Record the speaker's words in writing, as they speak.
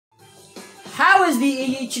How is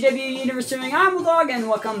the HW Universe doing? I'm Bulldog, and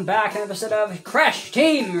welcome back to an episode of Crash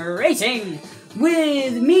Team Racing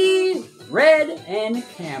with me, Red, and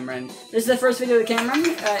Cameron. This is the first video with Cameron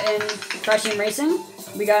in Crash Team Racing.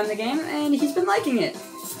 We got in the game, and he's been liking it.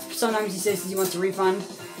 Sometimes he says he wants a refund.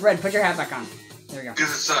 Red, put your hat back on. There we go.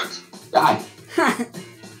 Because it sucks. Die. I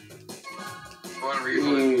want a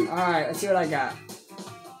refund. Alright, let's see what I got.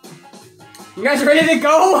 You guys ready to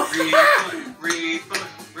go? Refund.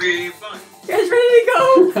 Refund. You guys ready to go?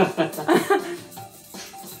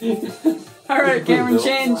 Alright, Cameron,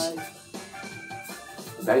 change.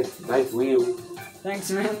 Nice wheel. Thanks,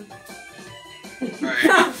 man.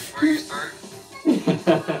 Alright, where you start?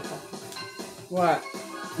 What?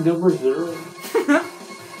 Number 0.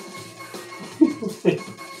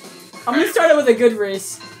 I'm gonna start it with a good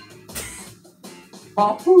race.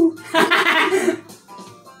 Oh,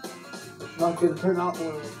 it's not gonna turn out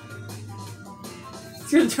well.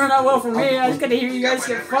 It's gonna turn out well for me. I just gotta hear you guys got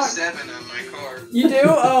get my number fucked. 7 on my car. You do?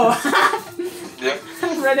 Oh. Yep.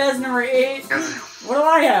 Red has number 8. What do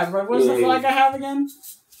I have? What's the flag I have again?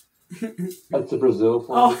 That's the Brazil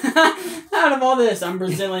flag. Oh, out of all this, I'm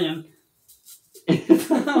Brazilian. What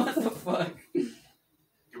the fuck?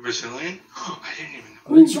 You're Brazilian? Oh, I didn't even know.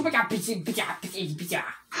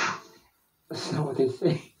 That's not what they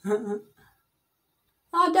say.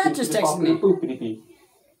 Oh, Dad just texted me.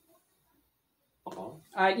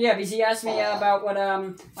 Yeah, because he asked me about what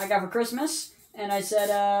I got for Christmas, and I said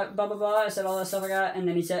blah blah blah. I said all that stuff I got, and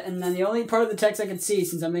then he said, and then the only part of the text I could see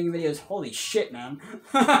since I'm making videos, holy shit, man.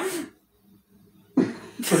 That's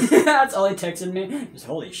all he texted me. Just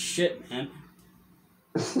holy shit, man.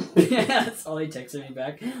 Yeah, that's all he texted me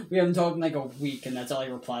back. We haven't talked in like a week, and that's all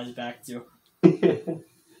he replies back to.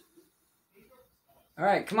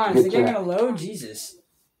 Alright, come on, is the game gonna load? Jesus.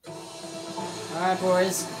 Alright,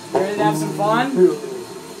 boys. You ready to have some fun?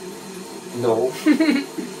 No.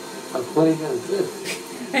 I'm playing as this.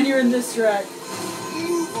 And you're in this track.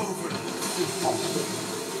 Move over.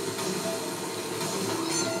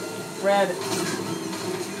 Red.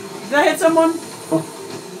 Did I hit someone?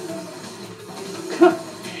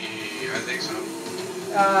 Yeah, I think so.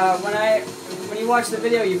 When you watch the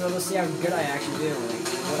video, you'll be able to see how good I actually do. Like,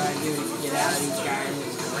 what I do to get out of these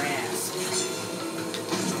guys' grasp.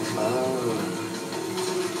 Oh.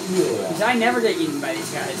 Yeah. Because I never get eaten by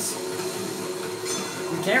these guys.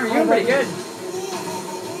 Cameron, you're pretty good.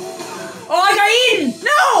 Oh, I got eaten!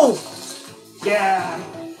 No! Yeah.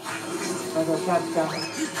 I got shotgun.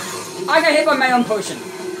 I got hit by my own potion.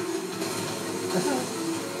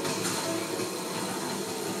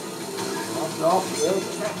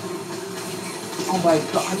 Oh my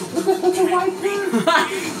god, look at such a white thing!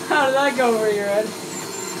 How did that go over your head?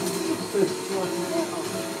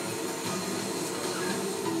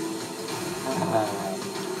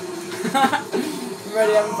 You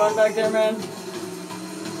ready having fun back there, man?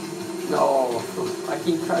 No, I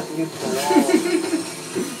keep crashing into the wall.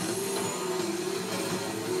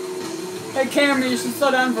 Hey, Cameron, you should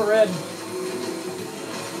slow down for Red.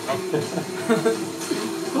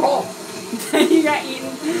 Oh! You got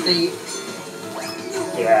eaten.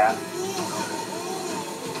 Yeah.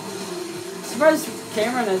 Surprised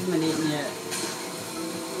Cameron hasn't been eaten yet.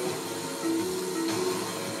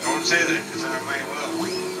 Don't say that, because I might well.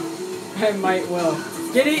 I might well.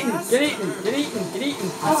 Get eaten! Get eaten! Get eaten! Get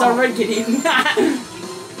eaten! I saw Red get eaten.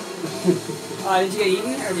 Oh, did you get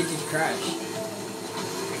eaten or did you crash?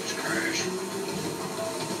 Just crash.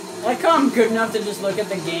 I like how I'm good enough to just look at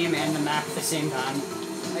the game and the map at the same time.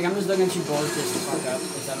 Like, I'm just looking at you both just to fuck up.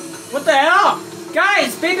 What the hell?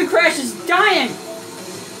 Guys, Baby Crash is dying!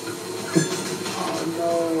 Oh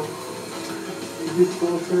no. Is this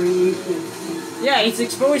go through? Yeah, he's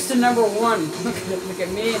exposed to number 1. Look at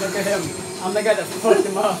me, look at him. I'm the guy that fucked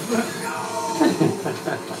him up.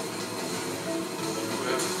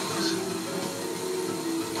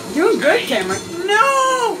 Doing good, Cameron.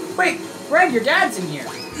 No! Wait, Red, your dad's in here.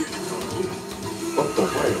 What the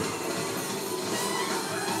fuck?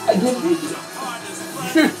 I didn't read it.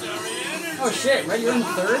 Oh shit, Red, you're in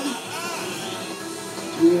 3rd?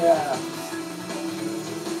 Yeah.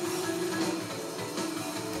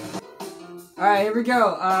 Alright, here we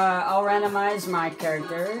go. I'll randomize my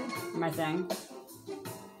character, my thing.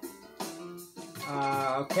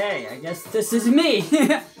 Okay, I guess this is me.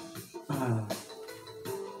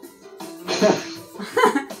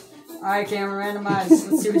 Alright, Cameron, randomize.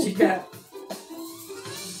 Let's see what you got.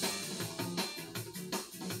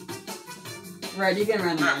 Red, you can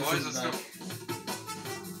randomize. Alright, boys, let's go.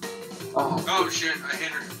 Oh. Oh shit, I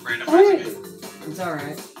hit her. Randomizing it. It's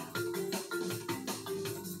alright.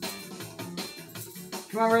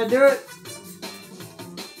 Come on, Red, do it.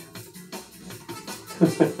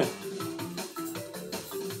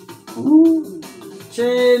 Ooh.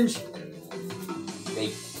 Change.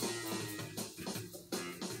 Hey.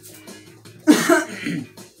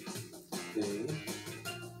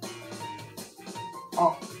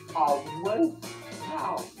 Oh, what?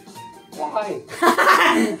 How? Why?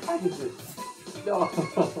 How did this? No.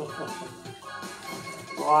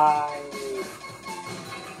 Why?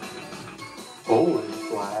 Poland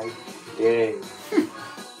flag. Yay.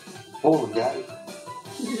 Poland, guys.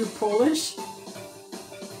 You're Polish?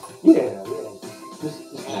 Yeah. This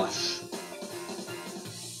Polish.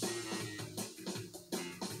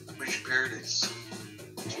 Which paradise?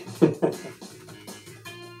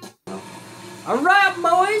 Alright,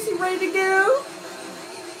 boys, you ready to go?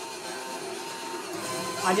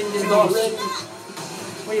 I didn't do the not game. ready.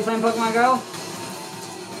 What, are you playing Pokemon Go?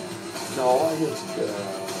 No, I just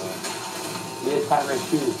need to tie my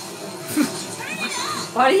shoes.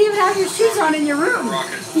 Why do you even have your shoes on in your room?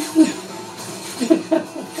 Rocket.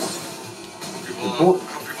 People blow up.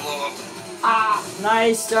 Hope you blow up. Ah,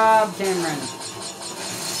 nice job, Cameron.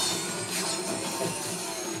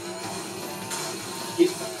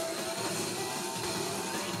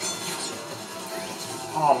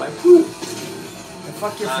 Oh, my foot.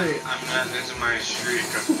 Fuck your food. I'm not into my streak.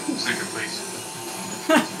 I'm second place.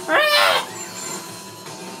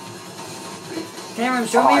 Cameron,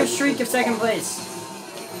 show me your streak of second place.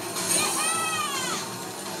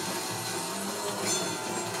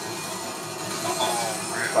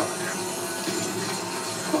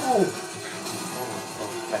 Oh.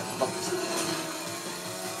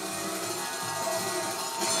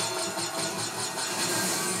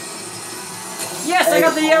 Yes, I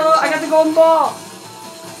got the yellow, I got the golden ball.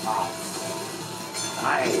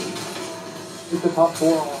 Nice. It's the top 4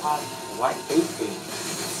 on white face game.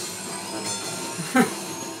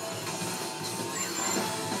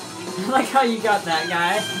 I like how you got that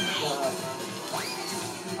guy.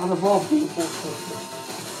 On the ball, people.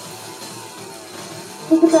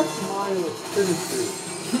 Look at that smile. Seriously.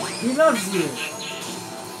 He loves you.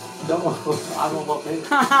 No, I don't love him.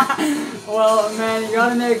 Well, man, you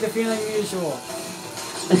gotta make the feeling mutual.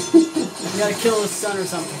 You gotta kill his son or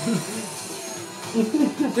something.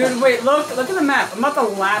 Dude, wait, look at the map. I'm about to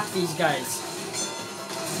lap these guys.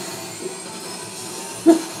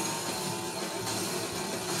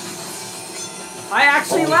 I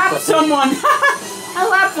actually lapped someone! I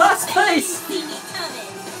lapped last place!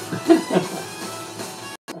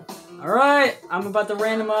 Alright, I'm about to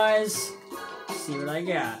randomize. See what I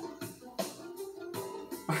got.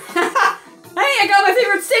 Hey, I got my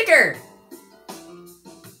favorite sticker!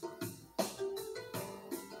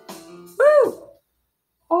 Woo!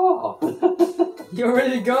 Oh. You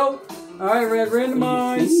ready to go? Alright, Red,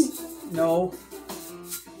 randomize. No.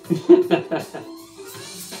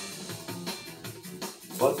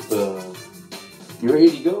 What the? You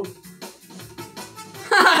ready to go?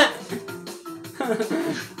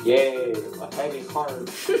 Yay, a heavy card.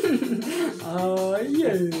 Oh,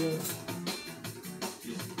 yeah.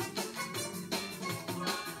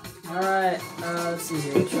 Alright, let's see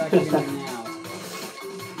here. What track are you gonna do now?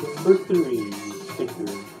 Number 3,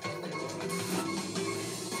 sticker.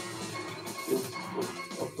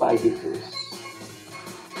 Apply this.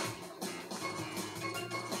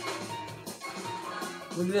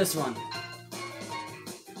 Look at this one.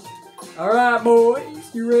 Alright, boys.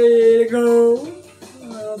 You ready to go? I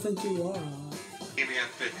don't think you are. Give me a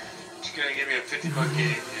fit. She's gonna give me a $50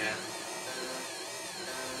 game, yeah.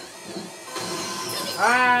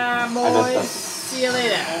 Alright, boys. See you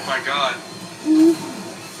later. Oh my god.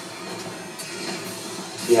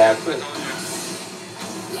 Yeah, I but told you.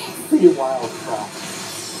 pretty wild crap.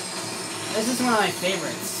 This is one of my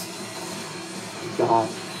favorites. God.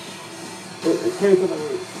 Carry the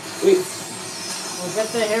way. Wait. Well, get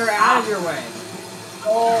the hair out of your way.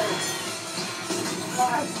 Oh.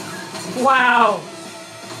 Wow.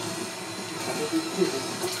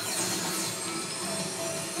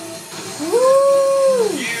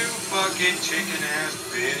 Woo! You fucking chicken ass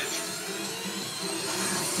bitch.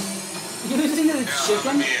 You listen to the Yeah, let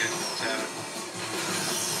chicken? me in, Tevin.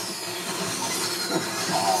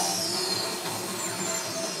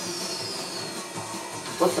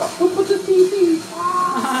 What's up? What's the TV?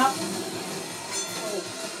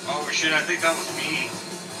 Oh shit, I think that was me.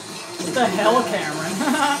 What the hell, Cameron?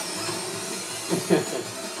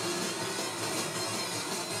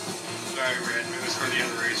 Sorry, Red. It was for the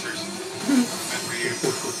other racers. Not for you.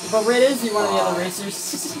 But Red is one of the other racers.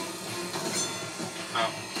 Oh.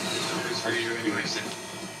 It was for you anyways.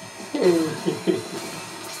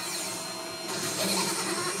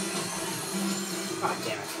 Oh,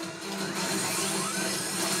 damn it.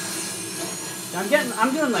 I'm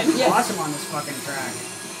doing like awesome on this fucking track.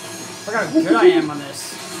 Look how good I am on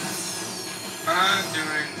this. I'm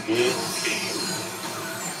doing Yeah.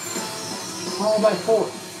 All by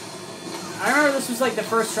force. I remember this was like the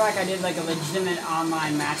first track I did like a legitimate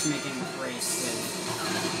online matchmaking race with.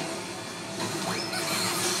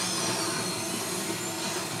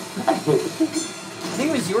 I think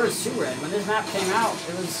it was yours too, Red. When this map came out,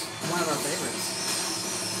 it was one of our favorites.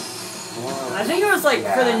 I think it was like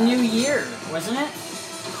for the new year, wasn't it?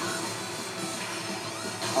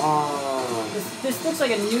 This looks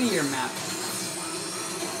like a New Year map.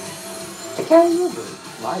 I can't remember.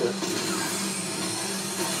 Might have.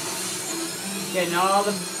 Getting all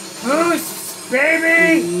the boosts,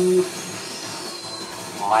 baby!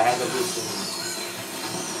 Oh, I had the boost.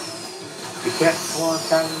 You can't go on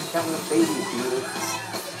counting the babies, dude.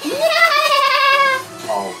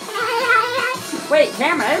 Oh. Wait,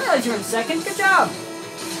 Cameron, I didn't realize you were in second. Good job.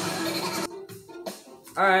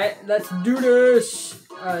 Alright, let's do this.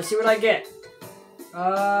 See what I get.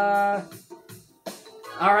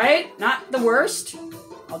 Alright, not the worst.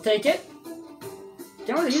 I'll take it.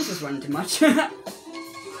 Don't want to use this one too much.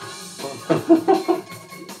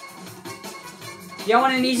 Y'all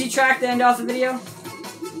want an easy track to end off the video?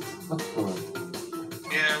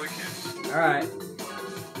 Yeah, we can. Alright.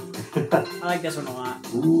 I like this one a lot.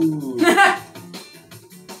 Ooh.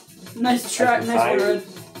 Nice track, nice one, Red.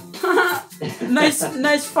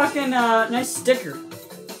 nice fucking, nice sticker.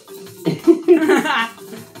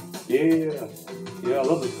 Yeah. Yeah, I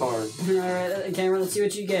love this card. Alright, Cameron, let's see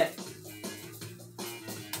what you get.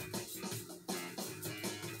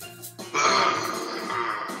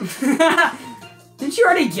 Didn't you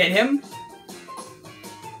already get him?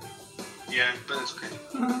 Yeah, but it's okay.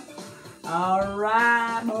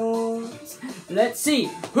 Alright, boys. Let's see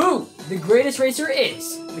who the greatest racer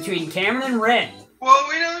is between Cameron and Red. Well,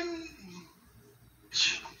 we don't.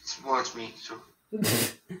 Well, it's me, so.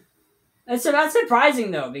 That's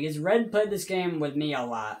surprising though, because Red played this game with me a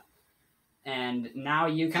lot, and now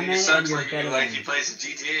you come in He and sucks you're like better you, like than he me. plays the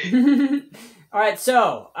GTA. Alright,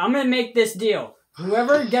 so I'm gonna make this deal.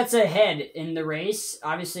 Whoever gets ahead in the race,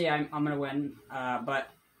 obviously I'm gonna win. But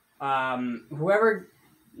whoever,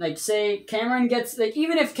 like, say Cameron gets, like,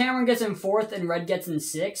 even if Cameron gets in 4th and Red gets in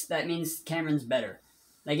 6th, that means Cameron's better.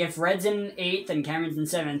 Like, if Red's in 8th and Cameron's in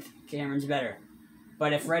 7th, Cameron's better.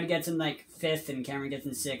 But if Red gets in, like, 5th and Cameron gets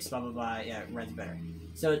in 6th, blah blah blah, yeah, Red's better.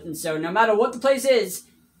 So no matter what the place is,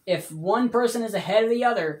 if one person is ahead of the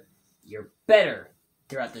other, you're better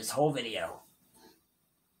throughout this whole video.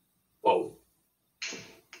 Whoa.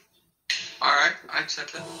 Alright, I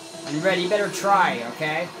accept it. And Red, you better try,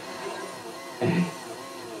 okay?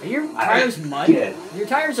 Are your tires mud? Yeah. Your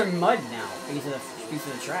tires are mud now because of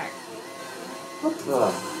the track. What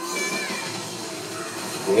the?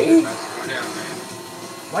 It's Wait. about to go down, man.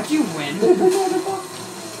 Why'd you win?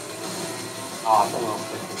 Oh, come on.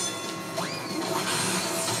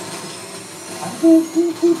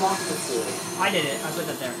 Who lost this? I did it. I put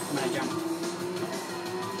that there when I jumped.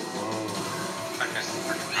 I missed the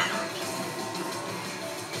freaking round.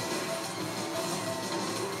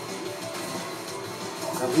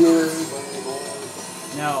 Come here,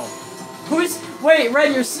 No. Who's? Wait,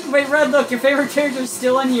 Red. Wait, Red. Look, your favorite character's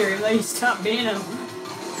still in here. Like, you stopped being him.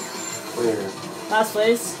 Where? Last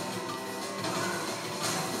place.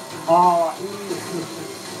 Oh,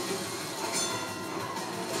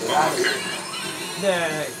 get out of here.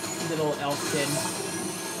 The little elf kid.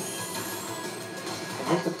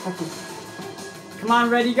 Where's the fucking... Come on,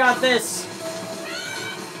 Red. You got this.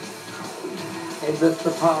 Hey, that's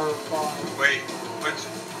the power of 5. Wait,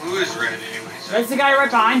 who is Red anyways? That's the guy right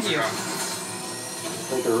behind you.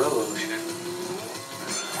 Like a gorilla.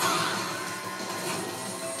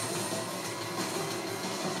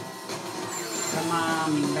 Come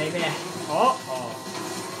on, baby. Oh.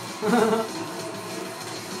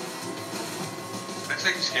 Looks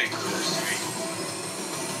like he's getting close to me.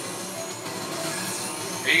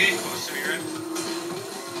 Are you getting close to me, Red?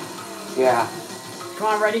 Yeah. Come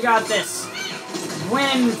on, Red. You got this.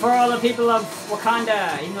 Win for all the people of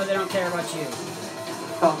Wakanda, even though they don't care about you.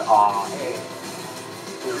 Aw, hey.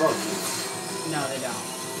 They love No, they don't.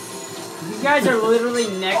 You guys are literally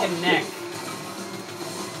neck and neck.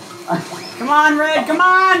 Come on, Red, come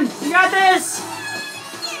on! You got this!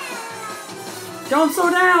 Don't slow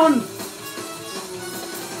down!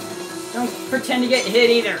 Don't pretend to get hit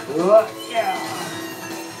either. Yeah.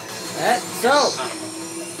 So,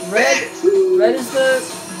 Red is the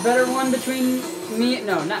better one between me.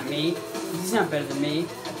 No, not me. He's not better than me.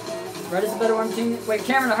 Red is the better one between. Wait,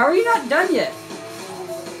 Cameron, how are you not done yet?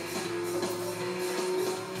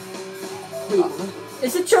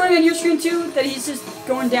 Is it showing on your screen too that he's just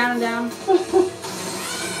going down and down?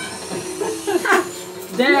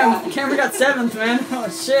 Damn, Cameron got 7th, man. Oh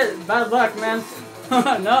shit, bad luck, man.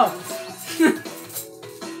 Oh no.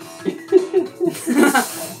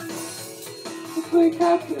 My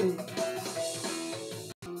captain.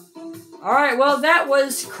 Alright, well that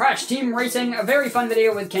was Crash Team Racing, a very fun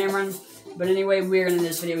video with Cameron. But anyway, we're gonna end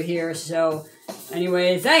this video here, so...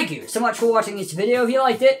 Anyway, thank you so much for watching this video. If you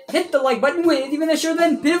liked it, hit the like button with even a shirt,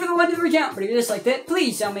 then hit over the one to the recount. But if you disliked it,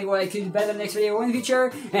 please tell me what I could do better in the next video or in the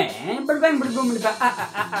future. And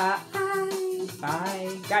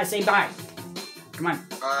bye. Guys, say bye. Come on.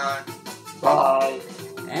 Bye. Bye.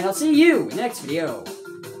 And I'll see you in the next video.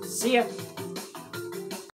 See ya.